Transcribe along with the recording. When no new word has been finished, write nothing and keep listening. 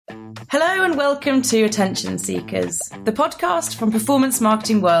Hello and welcome to Attention Seekers, the podcast from Performance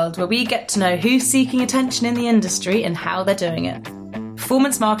Marketing World, where we get to know who's seeking attention in the industry and how they're doing it.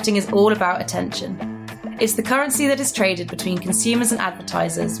 Performance marketing is all about attention. It's the currency that is traded between consumers and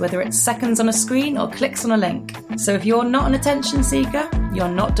advertisers, whether it's seconds on a screen or clicks on a link. So if you're not an attention seeker, you're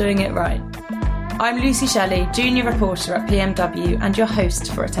not doing it right. I'm Lucy Shelley, junior reporter at PMW and your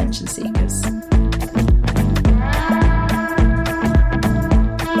host for Attention Seekers.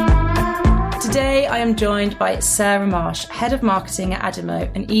 Today I am joined by Sarah Marsh, Head of Marketing at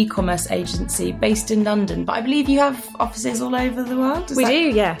Adimo, an e-commerce agency based in London. But I believe you have offices all over the world? We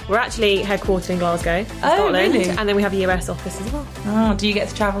do, yeah. We're actually headquartered in Glasgow, Scotland. Really? And then we have a US office as well. Oh, do you get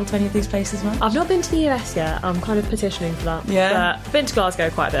to travel to any of these places much? I've not been to the US yet. I'm kind of petitioning for that. Yeah. But I've been to Glasgow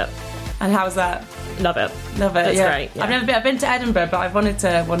quite a bit. And how's that? Love it. Love it, That's yeah. great. Yeah. I've been to Edinburgh, but I've wanted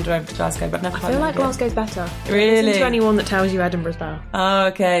to wander over to Glasgow, but I've never I feel like Glasgow's better. Really? Listen to anyone that tells you Edinburgh's better. Oh,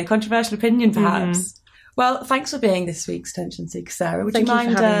 okay. Controversial opinion, perhaps. Well, thanks for being this week's Attention Seeker, Sarah. Thank you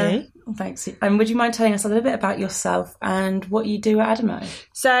for having me. Thanks. And would you mind telling us a little bit about yourself and what you do at Adimo?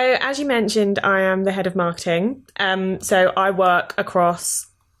 So, as you mentioned, I am the head of marketing. So I work across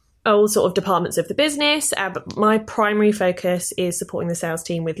all sort of departments of the business, but my primary focus is supporting the sales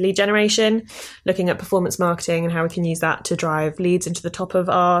team with lead generation, looking at performance marketing and how we can use that to drive leads into the top of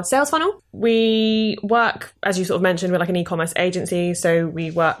our sales funnel. We work, as you sort of mentioned, we're like an e-commerce agency, so we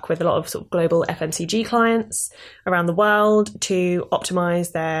work with a lot of sort of global FMCG clients around the world to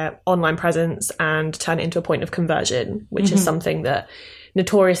optimize their online presence and turn it into a point of conversion, which is something that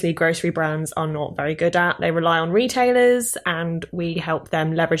notoriously grocery brands are not very good at. They rely on retailers and we help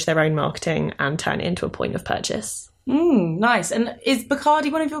them leverage their own marketing and turn it into a point of purchase. Nice. And is Bacardi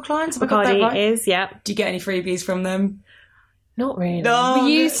one of your clients? Have I got that Bacardi right? is, yeah. Do you get any freebies from them? Not really. No.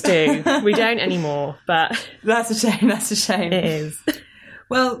 We used to. We don't anymore, but That's a shame. That's a shame. it is.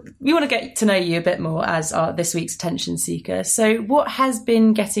 Well, we want to get to know you a bit more as this week's Attention Seeker. So what has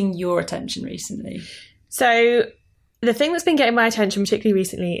been getting your attention recently? So the thing that's been getting my attention particularly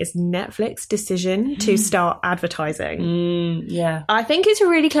recently is Netflix's decision to start advertising. Yeah. I think it's a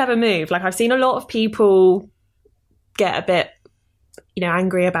really clever move. Like, I've seen a lot of people get a bit,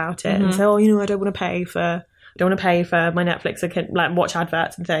 angry about it and say, I don't want to pay for my Netflix. I can watch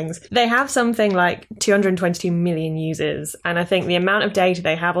adverts and things. They have something like 222 million users. And I think the amount of data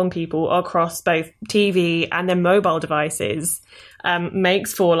they have on people across both TV and their mobile devices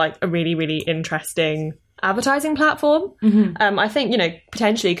makes for a really, really interesting advertising platform. I think,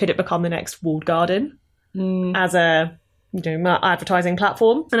 potentially could it become the next walled garden as a advertising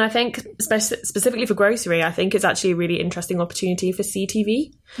platform. And I think specifically for grocery, I think it's actually a really interesting opportunity for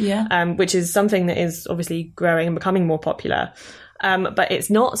CTV, which is something that is obviously growing and becoming more popular. But it's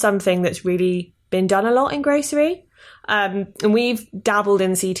not something that's really been done a lot in grocery. And we've dabbled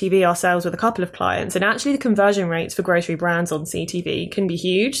in CTV ourselves with a couple of clients, and actually the conversion rates for grocery brands on CTV can be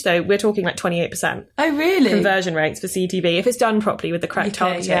huge. So we're talking 28%. Oh, really? Conversion rates for CTV if it's done properly with the correct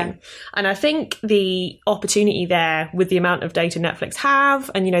targeting. Yeah. And I think the opportunity there with the amount of data Netflix have,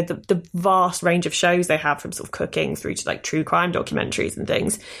 and the vast range of shows they have from sort of cooking through to true crime documentaries and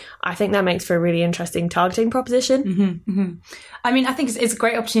things, I think that makes for a really interesting targeting proposition. I mean, I think it's a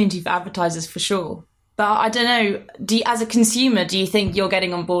great opportunity for advertisers for sure. But I don't know, as a consumer, do you think you're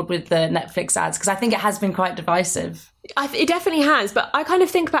getting on board with the Netflix ads? Because I think it has been quite divisive. It definitely has, but I kind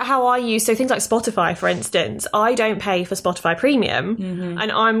of think about how I use, so things like Spotify, for instance, I don't pay for Spotify Premium,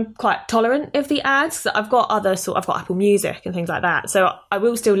 and I'm quite tolerant of the ads. I've got I've got Apple Music and things like that, so I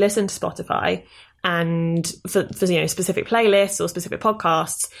will still listen to Spotify and for specific playlists or specific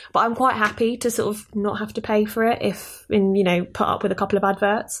podcasts, but I'm quite happy to sort of not have to pay for it if put up with a couple of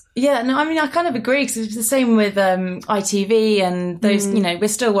adverts. Yeah, no, I mean, I kind of agree, because it's the same with ITV and those, we're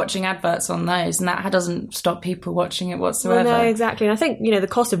still watching adverts on those, and that doesn't stop people watching it whatsoever. Well, no, exactly. And I think, the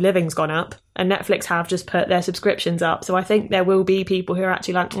cost of living's gone up, and Netflix have just put their subscriptions up, so I think there will be people who are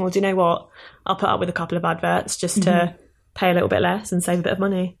actually like, well, do you know what? I'll put up with a couple of adverts just to pay a little bit less and save a bit of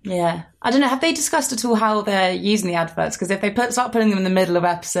money. Yeah. I don't know, have they discussed at all how they're using the adverts? Because if they start putting them in the middle of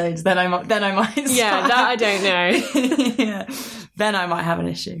episodes, then I might Yeah, that I don't know. Yeah. Then I might have an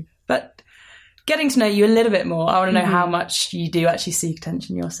issue. But getting to know you a little bit more, I want to know how much you do actually seek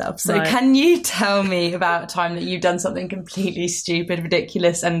attention yourself. So Can you tell me about a time that you've done something completely stupid,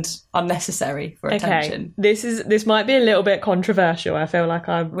 ridiculous and unnecessary for attention? This might be a little bit controversial. I feel like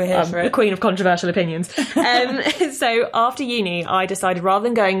I'm the queen of controversial opinions. So after uni, I decided, rather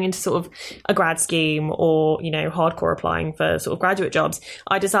than going into sort of a grad scheme or, hardcore applying for sort of graduate jobs,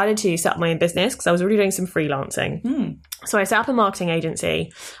 I decided to set up my own business because I was already doing some freelancing. So I set up a marketing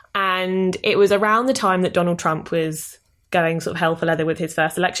agency, and it was around the time that Donald Trump was going sort of hell for leather with his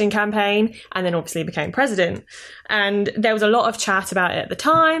first election campaign, and then obviously became president. And there was a lot of chat about it at the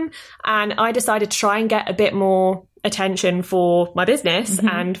time, and I decided to try and get a bit more attention for my business.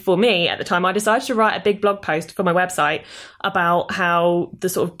 And for me at the time, I decided to write a big blog post for my website about how the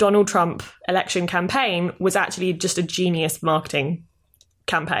sort of Donald Trump election campaign was actually just a genius marketing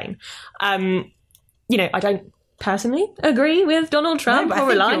campaign. You know, I don't personally agree with Donald Trump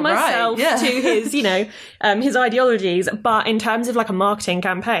or align myself to his, you know, his ideologies. But in terms of like a marketing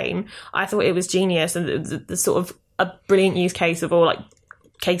campaign, I thought it was genius, and the sort of a brilliant use case of, or like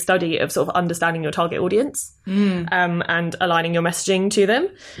case study of sort of understanding your target audience and aligning your messaging to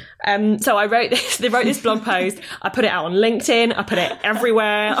them. So I wrote this blog post. I put it out on LinkedIn. I put it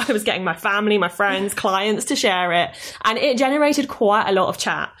everywhere. I was getting my family, my friends, clients to share it, and it generated quite a lot of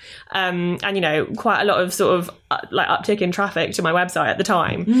chat. And, you know, quite a lot of sort of like uptick in traffic to my website at the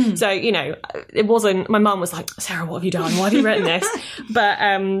time. So, you know, it wasn't, my mum was like, Sarah, what have you done? Why have you written this? But,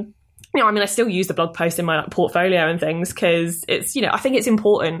 you know, I mean, I still use the blog post in my like portfolio and things, because it's, you know, I think it's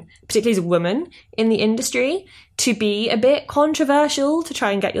important, particularly as a woman in the industry, to be a bit controversial, to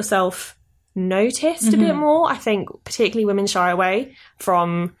try and get yourself noticed a bit more. I think particularly women shy away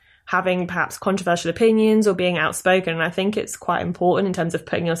from having perhaps controversial opinions or being outspoken. And I think it's quite important in terms of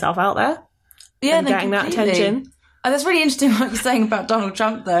putting yourself out there and getting that attention. Oh, that's really interesting what you're saying about Donald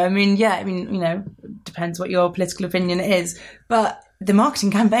Trump, though. I mean, you know, depends what your political opinion is, but the marketing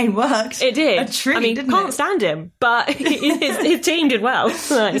campaign worked. It did. A treat, I mean, can't stand him, but his team did well.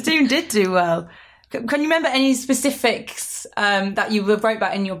 His team did do well. Can you remember any specifics that you wrote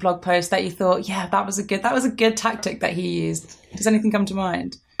about in your blog post that you thought, yeah, that was a good tactic that he used? Does anything come to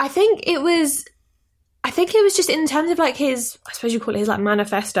mind? I think it was just in terms of like his, I suppose you call it his like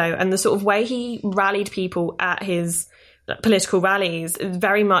manifesto, and the sort of way he rallied people at his political rallies,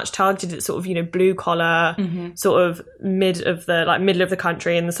 very much targeted at sort of, you know, blue collar, sort of middle of the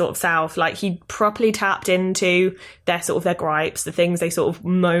country in the sort of South. Like, he properly tapped into their gripes, the things they sort of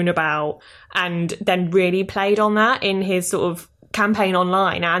moan about, and then really played on that in his sort of campaign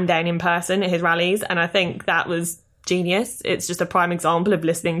online and then in person at his rallies. And I think that was genius. It's just a prime example of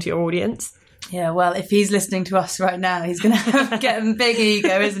listening to your audience. Yeah, well, if he's listening to us right now, he's going to get a big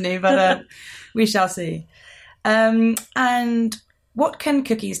ego, isn't he? But we shall see. And what can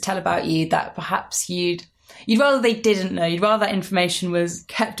cookies tell about you that perhaps you'd rather they didn't know? You'd rather that information was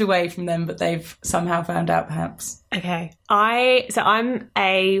kept away from them, but they've somehow found out, perhaps? Okay. I'm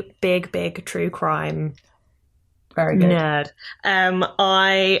a big true crime very good nerd.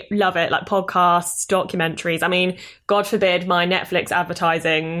 I love it, like podcasts, documentaries. I mean, God forbid my Netflix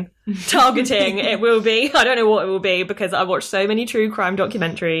advertising targeting it will be. I don't know what it will be, because I watch so many true crime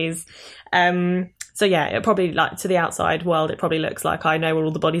documentaries. So yeah, it probably, like, to the outside world, it probably looks like I know where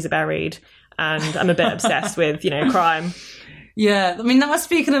all the bodies are buried, and I'm a bit obsessed with, you know, crime. Yeah, I mean, that must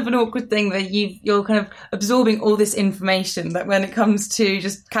be kind of an awkward thing that you're kind of absorbing all this information, that when it comes to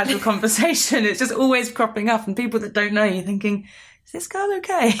just casual conversation, it's just always cropping up, and people that don't know you thinking, is this girl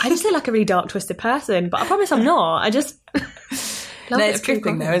okay? I just look like a really dark, twisted person, but I promise I'm not. I just no, it's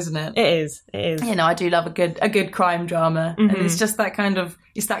tripping though, isn't it? It is. You know, I do love a good crime drama, and it's just that kind of,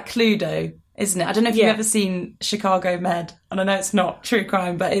 it's that Cluedo, isn't it? I don't know if you've ever seen Chicago Med, and I know it's not true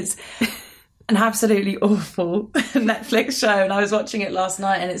crime, but it's an absolutely awful Netflix show, and I was watching it last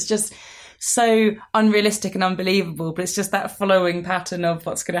night, and it's just so unrealistic and unbelievable, but it's just that following pattern of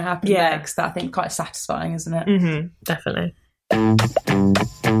what's going to happen next that I think quite satisfying, isn't it? Definitely.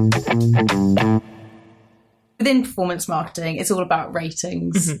 Within performance marketing, it's all about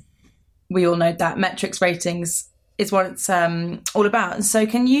ratings. We all know that metrics ratings is what it's all about. And so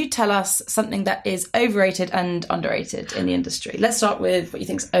can you tell us something that is overrated and underrated in the industry? Let's start with what you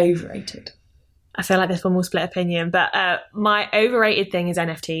think is overrated. I feel like this one will split opinion, but my overrated thing is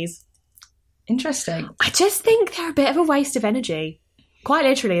NFTs. Interesting. I just think they're a bit of a waste of energy, quite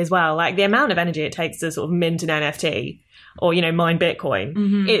literally as well. Like, the amount of energy it takes to sort of mint an NFT or, you know, mine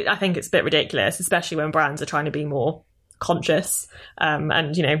Bitcoin, I think it's a bit ridiculous, especially when brands are trying to be more conscious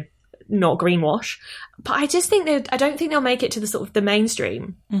and, you know, not greenwash. But I just think I don't think they'll make it to the sort of the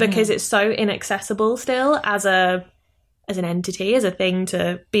mainstream because it's so inaccessible still as an entity, as a thing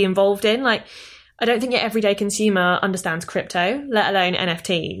to be involved in. Like, I don't think your everyday consumer understands crypto, let alone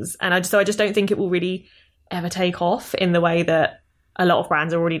NFTs. And I just don't think it will really ever take off in the way that a lot of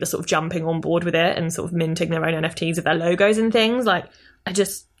brands are already just sort of jumping on board with it and sort of minting their own NFTs of their logos and things. Like, I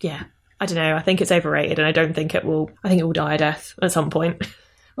don't know. I think it's overrated, and I think it will die a death at some point.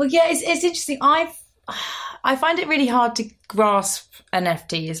 Well, yeah, it's interesting. I find it really hard to grasp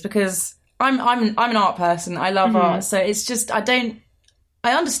NFTs because I'm an art person. I love art, so it's just I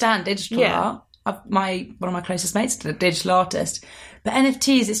understand digital art. one of my closest mates is a digital artist. But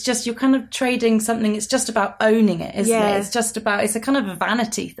NFTs, it's just, you're kind of trading something. It's just about owning it, isn't it? It's just about, it's a kind of a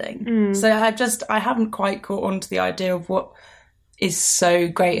vanity thing. So I haven't quite caught on to the idea of what is so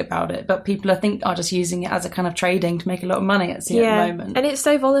great about it, but people I think are just using it as a kind of trading to make a lot of money at the moment. And it's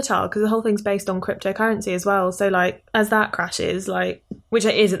so volatile because the whole thing's based on cryptocurrency as well. So like as that crashes, like, which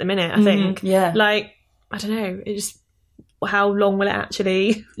it is at the minute, I think. Like, I don't know, it just, how long will it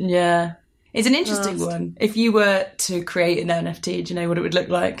actually? It's an interesting one. If you were to create an NFT, do you know what it would look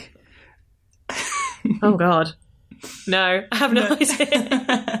like? Oh God, no, I have no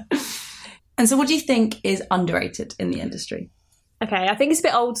idea. And so, what do you think is underrated in the industry? Okay, I think it's a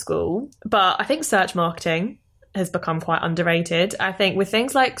bit old school, but I think search marketing has become quite underrated. I think with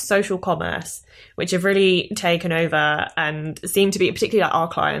things like social commerce, which have really taken over and seem to be, particularly like our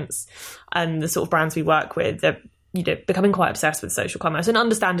clients and the sort of brands we work with, they're, you know, becoming quite obsessed with social commerce, and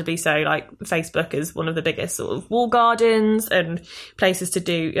understandably so. Like Facebook is one of the biggest sort of walled gardens and places to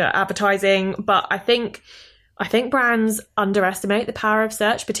do advertising. But I think brands underestimate the power of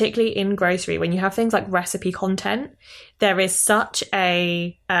search, particularly in grocery. When you have things like recipe content, there is such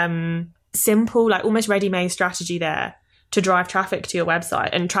a simple, like almost ready-made strategy there to drive traffic to your website,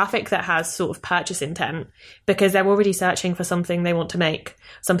 and traffic that has sort of purchase intent because they're already searching for something they want to make,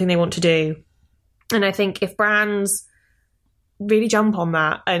 something they want to do. And I think if brands really jump on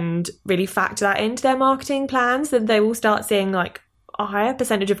that and really factor that into their marketing plans, then they will start seeing like a higher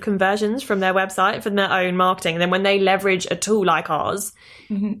percentage of conversions from their website, from their own marketing. And then when they leverage a tool like ours,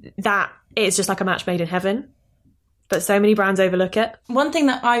 that is just like a match made in heaven. But so many brands overlook it. One thing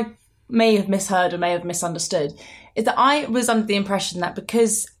that I may have misheard or may have misunderstood is that I was under the impression that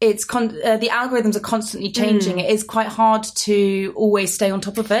because it's the algorithms are constantly changing, it is quite hard to always stay on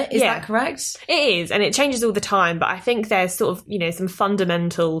top of it. Is that correct? It is, and it changes all the time. But I think there's sort of, you know, some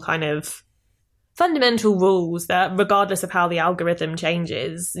fundamental rules that, regardless of how the algorithm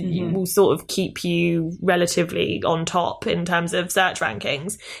changes, will sort of keep you relatively on top in terms of search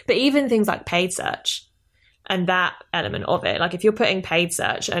rankings. But even things like paid search and that element of it, like if you're putting paid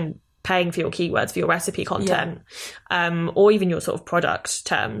search and paying for your keywords for your recipe content, or even your sort of product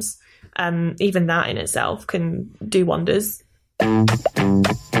terms, even that in itself can do wonders.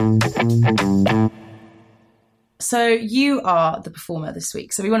 So you are the performer this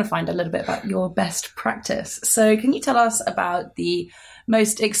week, so we want to find a little bit about your best practice. So can you tell us about the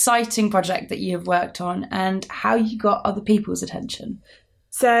most exciting project that you have worked on and how you got other people's attention?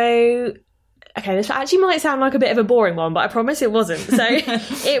 So, okay, this actually might sound like a bit of a boring one, but I promise it wasn't. So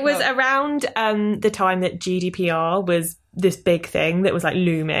it was around the time that GDPR was this big thing that was like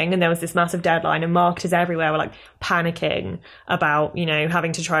looming, and there was this massive deadline, and marketers everywhere were like panicking about, you know,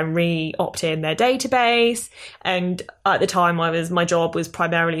 having to try and re-opt in their database. And at the time my job was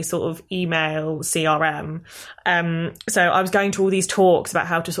primarily sort of email CRM. So I was going to all these talks about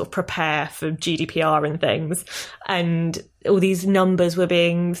how to sort of prepare for GDPR and things, and all these numbers were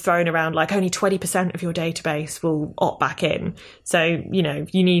being thrown around, like only 20% of your database will opt back in. So, you know,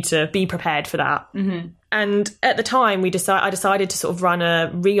 you need to be prepared for that. And at the time, I decided to sort of run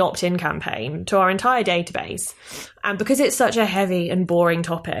a re-opt-in campaign to our entire database. And because it's such a heavy and boring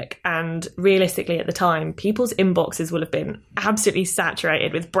topic, and realistically at the time, people's inboxes will have been absolutely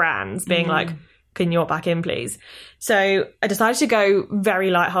saturated with brands being like, can you opt back in, please? So I decided to go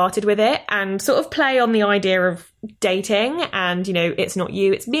very lighthearted with it and sort of play on the idea of dating and, you know, it's not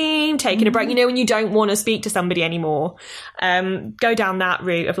you, it's me, taking a break, you know, when you don't want to speak to somebody anymore, go down that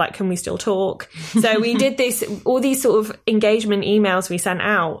route of like, can we still talk? So we did this, all these sort of engagement emails we sent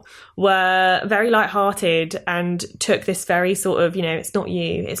out were very lighthearted and took this very sort of, you know, it's not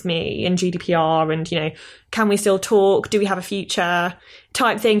you, it's me, and GDPR, and, you know, can we still talk? Do we have a future?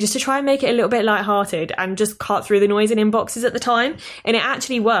 Type thing, just to try and make it a little bit lighthearted and just cut through the noise in inboxes at the time. And it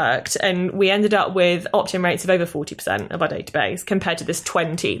actually worked. And we ended up with opt-in rates of over 40% of our database compared to this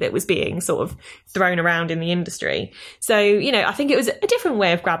 20 that was being sort of thrown around in the industry. So, you know, I think it was a different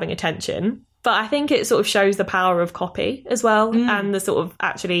way of grabbing attention, but I think it sort of shows the power of copy as well, and the sort of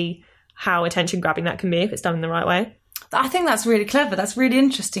actually how attention grabbing that can be if it's done in the right way. I think that's really clever. That's really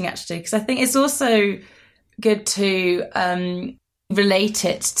interesting, actually, because I think it's also good to relate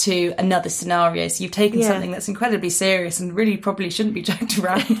it to another scenario. So you've taken something that's incredibly serious and really probably shouldn't be joked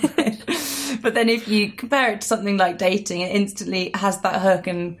around with. But then if you compare it to something like dating, it instantly has that hook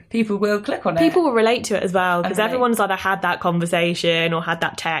and people will click on it. People will relate to it as well, because everyone's either had that conversation or had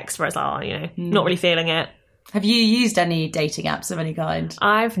that text where it's like, oh, you know, not really feeling it. Have you used any dating apps of any kind?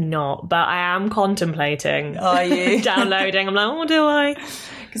 I've not, but I am contemplating. Are you? Downloading. I'm like, oh, do I?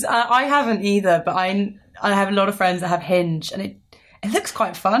 Because I haven't either, but I have a lot of friends that have Hinge, and it looks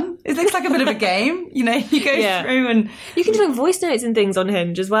quite fun. It looks like a bit of a game. You know, you go through and... You can do like voice notes and things on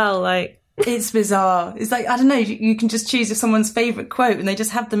Hinge as well, like... It's bizarre. It's like, I don't know, you can just choose someone's favourite quote and they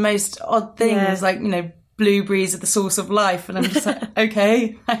just have the most odd things, like, you know, blueberries are the source of life. And I'm just like,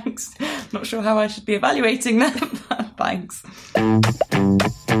 okay, thanks. Not sure how I should be evaluating that, but thanks.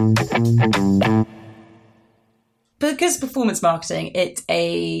 Because performance marketing,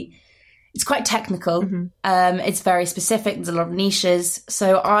 it's quite technical. It's very specific. There's a lot of niches.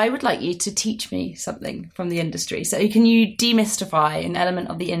 So I would like you to teach me something from the industry. So can you demystify an element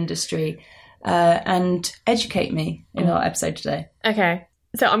of the industry and educate me in our episode today? Okay.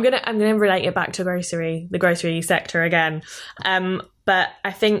 So I'm gonna relate it back to the grocery sector again. But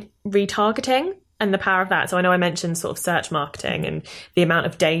I think retargeting and the power of that. So I know I mentioned sort of search marketing and the amount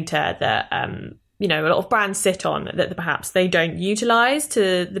of data that you know, a lot of brands sit on that perhaps they don't utilize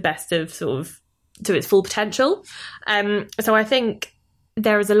to the best of sort of to its full potential. So I think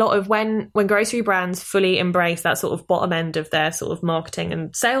there is a lot of when grocery brands fully embrace that sort of bottom end of their sort of marketing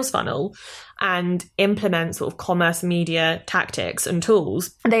and sales funnel and implement sort of commerce media tactics and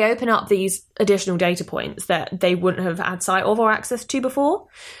tools, they open up these additional data points that they wouldn't have had sight of or access to before,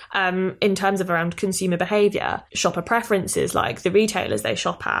 in terms of around consumer behavior, shopper preferences, like the retailers they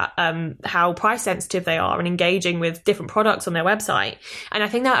shop at, how price sensitive they are and engaging with different products on their website. And I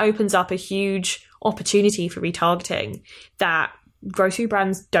think that opens up a huge opportunity for retargeting that grocery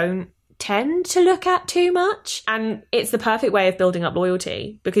brands don't tend to look at too much. And it's the perfect way of building up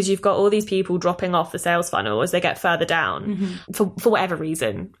loyalty because you've got all these people dropping off the sales funnel as they get further down for whatever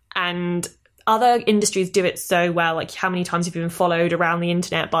reason. And other industries do it so well. Like, how many times have you been followed around the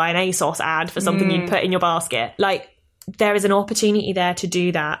internet by an ASOS ad for something you'd put in your basket? Like, there is an opportunity there to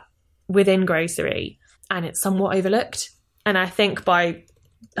do that within grocery, and it's somewhat overlooked. And I think by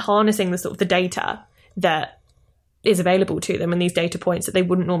harnessing the sort of the data that is available to them and these data points that they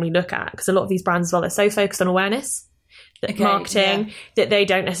wouldn't normally look at, because a lot of these brands as well, they're so focused on awareness, marketing, that they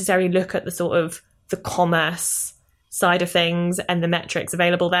don't necessarily look at the sort of the commerce side of things and the metrics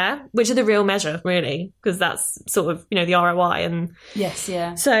available there, which are the real measure, really, because that's sort of, you know, the ROI. And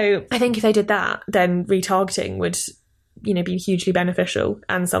so I think if they did that, then retargeting would, you know, be hugely beneficial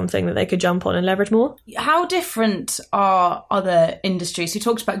and something that they could jump on and leverage more. How different are other industries? You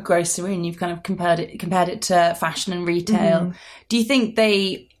talked about grocery and you've kind of compared it to fashion and retail. Do you think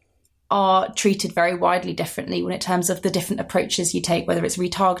they are treated very widely differently in terms of the different approaches you take, whether it's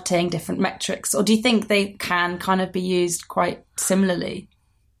retargeting, different metrics, or do you think they can kind of be used quite similarly?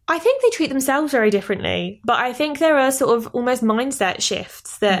 I think they treat themselves very differently, but I think there are sort of almost mindset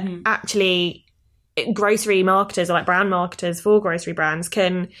shifts that actually grocery marketers, or like brand marketers for grocery brands,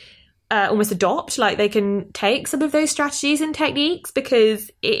 can almost adopt. Like, they can take some of those strategies and techniques because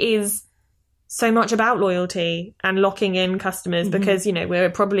it is so much about loyalty and locking in customers, because, you know, we're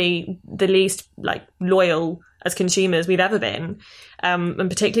probably the least like loyal as consumers we've ever been, and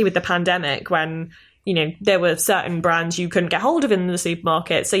particularly with the pandemic, when, you know, there were certain brands you couldn't get hold of in the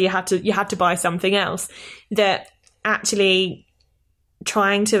supermarket, so you had to buy something else. That actually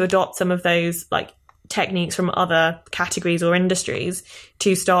trying to adopt some of those like techniques from other categories or industries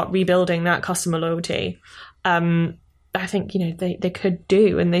to start rebuilding that customer loyalty, I think, you know, they could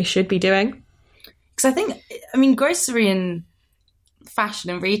do and they should be doing. Because I mean, grocery and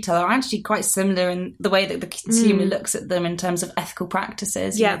fashion and retail are actually quite similar in the way that the consumer looks at them in terms of ethical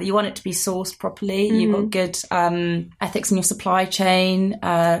practices. You know, you want it to be sourced properly. You've got good ethics in your supply chain,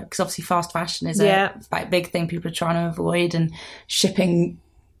 because obviously fast fashion is a big thing people are trying to avoid, and shipping,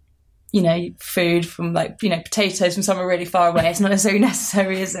 you know, food from, like, you know, potatoes from somewhere really far away. It's not necessarily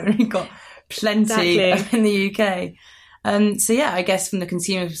necessary, is it? We've got plenty in the UK. So yeah, I guess from the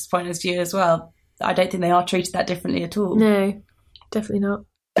consumer's point of view as well, I don't think they are treated that differently at all. No, definitely not.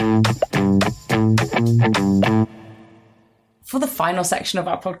 For the final section of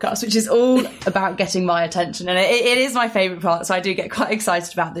our podcast, which is all about getting my attention, and it is my favourite part, so I do get quite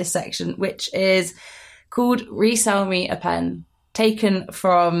excited about this section, which is called Resell Me a Pen, taken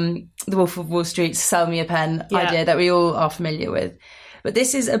from The Wolf of Wall Street's Sell Me a Pen idea that we all are familiar with. But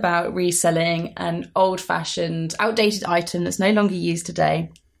this is about reselling an old-fashioned, outdated item that's no longer used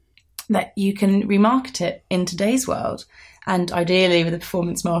today, that you can remarket it in today's world, and ideally with a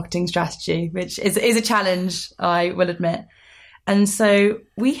performance marketing strategy, which is a challenge, I will admit. And so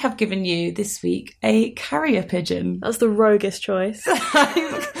we have given you this week a carrier pigeon. That's the roguest choice.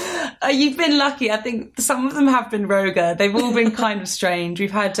 You've been lucky. I think some of them have been roguer. They've all been kind of strange.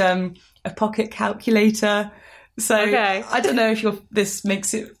 We've had a pocket calculator. So I don't know if this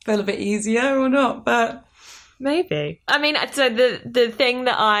makes it feel a bit easier or not, but... Maybe. I mean, so the thing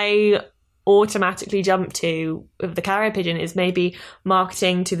that I automatically jump to with the carrier pigeon is maybe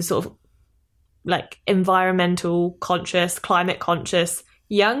marketing to the sort of like environmental conscious, climate conscious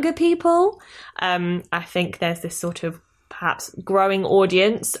younger people. I think there's this sort of perhaps growing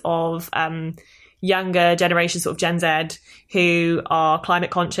audience of younger generation, sort of Gen Z, who are climate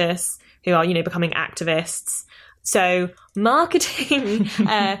conscious, who are, becoming activists. So marketing,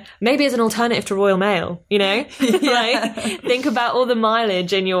 maybe as an alternative to Royal Mail, Like, think about all the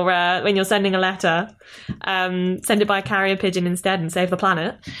mileage in your, when you're sending a letter, send it by a carrier pigeon instead and save the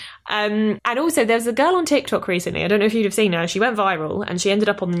planet. And also there's a girl on TikTok recently, I don't know if you'd have seen her, she went viral and she ended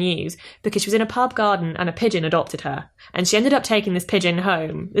up on the news because she was in a pub garden and a pigeon adopted her. And she ended up taking this pigeon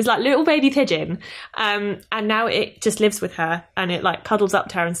home, this like little baby pigeon. And now it just lives with her and it like cuddles up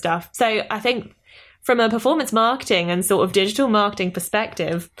to her and stuff. So I think, from a performance marketing and sort of digital marketing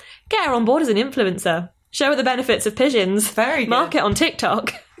perspective, get her on board as an influencer. Show her the benefits of pigeons. Very good. Market on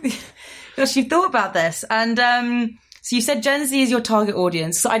TikTok. Gosh, you've thought about this. And so you said Gen Z is your target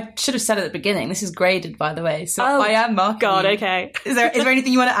audience. So I should have said at the beginning, this is graded, by the way. So I am marketing. God, okay. Is there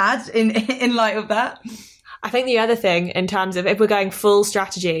anything you want to add in light of that? I think the other thing, in terms of if we're going full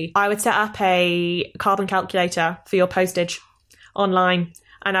strategy, I would set up a carbon calculator for your postage online.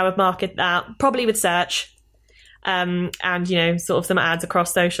 And I would market that probably with search, and, sort of some ads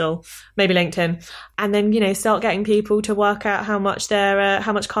across social, maybe LinkedIn. And then, start getting people to work out how much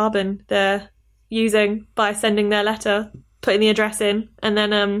how much carbon they're using by sending their letter, putting the address in, and then,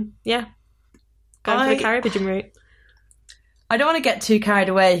 going for the carrier pigeon route. I don't want to get too carried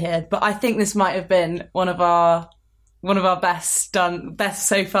away here, but I think this might have been one of our best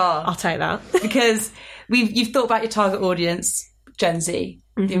so far. I'll take that. Because you've thought about your target audience, Gen Z.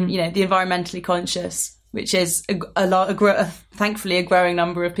 Mm-hmm. The environmentally conscious, which is thankfully a growing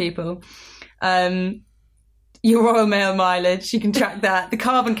number of people. Your Royal Mail mileage, you can track that. The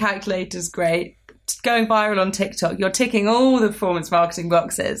carbon calculator is great. Going viral on TikTok, you're ticking all the performance marketing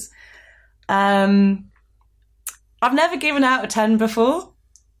boxes. I've never given out a 10 before,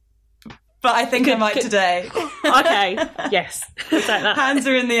 but I think I might today. Okay, yes. Like that. Hands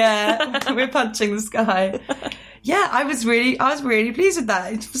are in the air. We're punching the sky. Yeah, I was really pleased with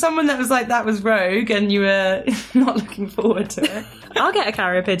that. For someone that was like, that was rogue and you were not looking forward to it. I'll get a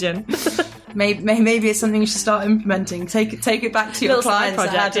carrier pigeon. Maybe it's something you should start implementing. Take it back to your clients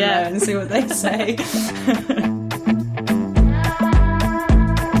project, and see what they say.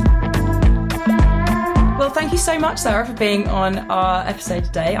 Well, thank you so much, Sarah, for being on our episode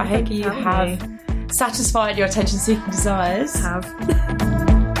today. I hope you have satisfied your attention-seeking desires.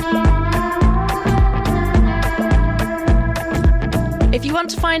 If you want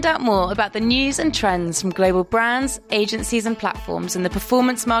to find out more about the news and trends from global brands, agencies and platforms in the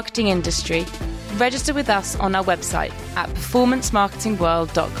performance marketing industry, register with us on our website at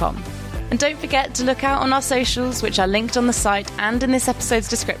performancemarketingworld.com. And don't forget to look out on our socials, which are linked on the site and in this episode's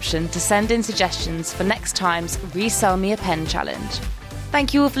description, to send in suggestions for next time's Resell Me a Pen challenge.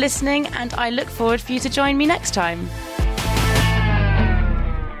 Thank you all for listening, and I look forward for you to join me next time.